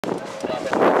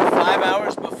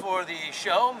for the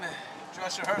show.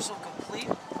 Dress rehearsal complete,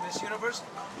 Miss Universe.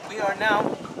 We are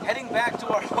now heading back to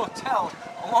our hotel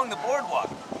along the boardwalk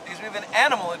because we have an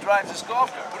animal that drives this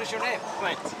golf cart. What is your name?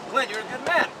 Clint. Clint, you're a good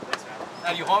man. Thanks, man.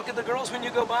 Now, do you honk at the girls when you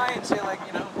go by and say, like,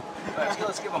 you know? All right, so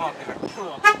let's give a honk to her.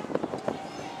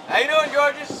 How you doing,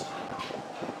 Georges?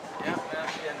 Yeah, well,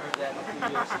 she hadn't heard that in a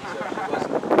few years, so she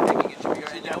wasn't taking it.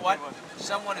 And you know what?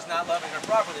 Someone is not loving her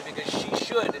properly because she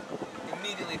should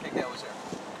immediately think that was her.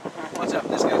 What's up?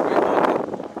 This guy's great.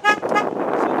 What's up,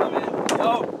 my man?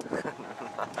 Yo!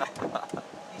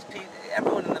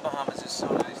 Everyone in the Bahamas is so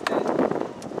nice, dude.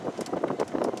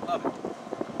 Love it.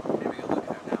 Maybe go look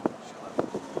at her now. She'll love it.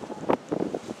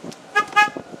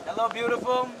 Hello,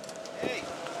 beautiful. Hey.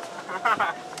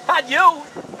 Not you.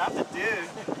 Not the dude.